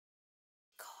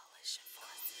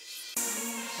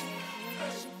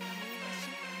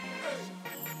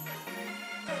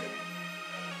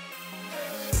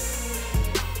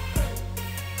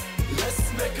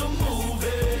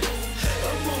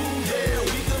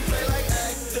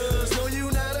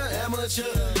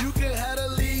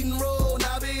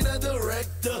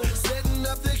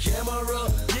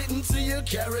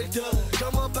character.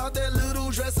 Come up out that little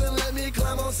dress and let me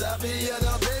climb on top of you.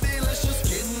 Now baby, let's just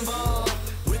get involved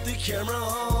with the camera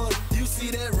on. You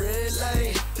see that red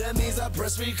light? That means I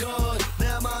press record.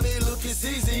 Now mommy, look, it's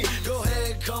easy. Go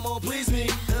ahead, come on, please me.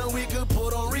 And we could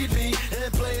put on repeat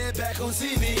and play it back on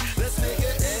TV. Let's make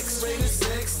an X-rated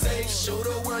sex tape. Show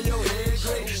the world your head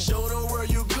great. Show the world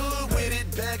you good with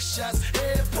it. Back shots,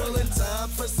 head pulling, time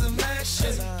for some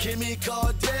action. Kimmy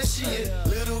Kardashian,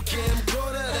 little Kim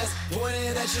Carter that's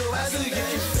pointed at your ass. I can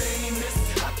make you famous,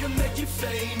 I can make you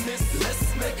famous.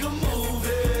 Let's make a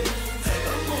movie,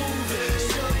 a movie.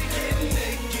 Shorty get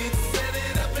naked, set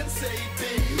it up and tape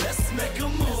it. Let's make a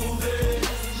movie,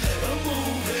 a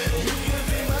movie. You can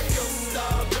be my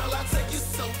co-star, girl, I'll take you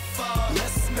so far.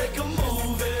 Let's make a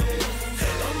movie,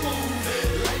 a movie.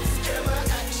 Lights, camera,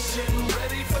 action,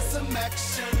 ready for some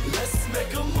action. Let's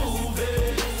make a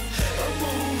movie, a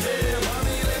movie.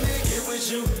 Mommy, let me get with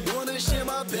you. Wanna share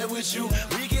my bed with you.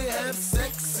 We can have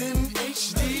sex in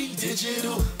HD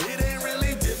digital. It ain't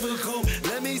really difficult.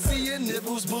 Let me see your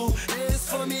nipples, boo. It's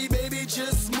for me, baby.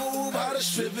 Just move how the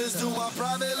strippers do. My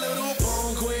private little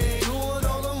porn queen, doing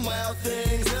all them wild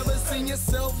things. Never seen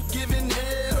yourself giving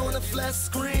head on a flat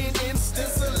screen. Instant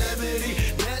celebrity,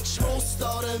 natural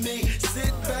star to me.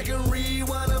 Sit back and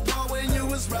rewind a part when you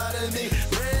was riding me.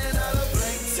 Ran out of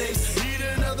blank tape, need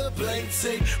another blank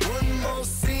tape. One more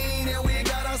scene and we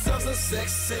got ourselves a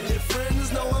sex tape. Your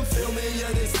friends know I'm filming you.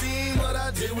 They seen what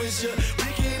I did with you.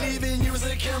 We can even use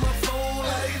a camera phone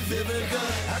like Vivica.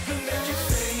 I can make you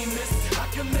famous, I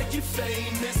can make you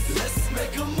famous. Let's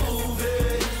make a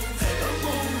movie, a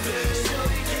movie.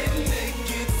 Shorty get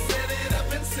naked, set it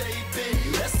up and tape it.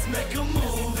 Let's make a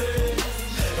movie,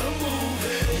 a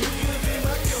movie. You can be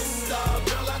my co-star,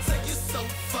 girl, I'll take you so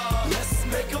far. Let's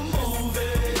make a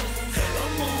movie, a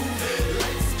movie.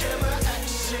 Lights, camera,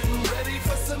 action, ready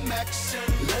for some action.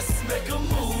 Let's make a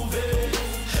movie,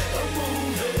 a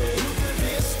movie. You could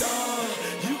be a star,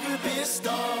 you could be a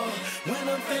star. When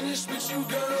I'm finished with you,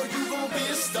 girl, you gon' be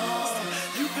a star.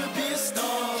 You could be a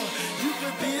star, you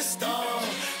could be a star.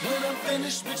 When I'm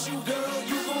finished with you, girl,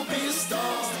 you gon' be a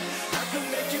star. I can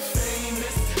make you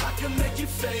famous, I can make you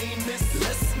famous.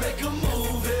 Let's make a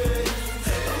movie,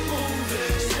 a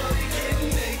movie. Shorty get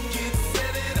naked,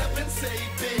 set it up and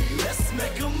tape it. Let's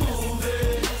make a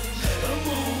movie, a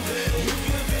movie. You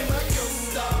can be my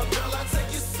co-star, girl, I'll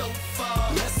take you so far.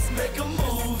 Let's make a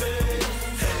movie,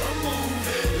 a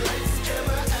movie. Lights,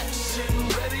 camera, action,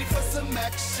 ready for some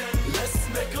action. Let's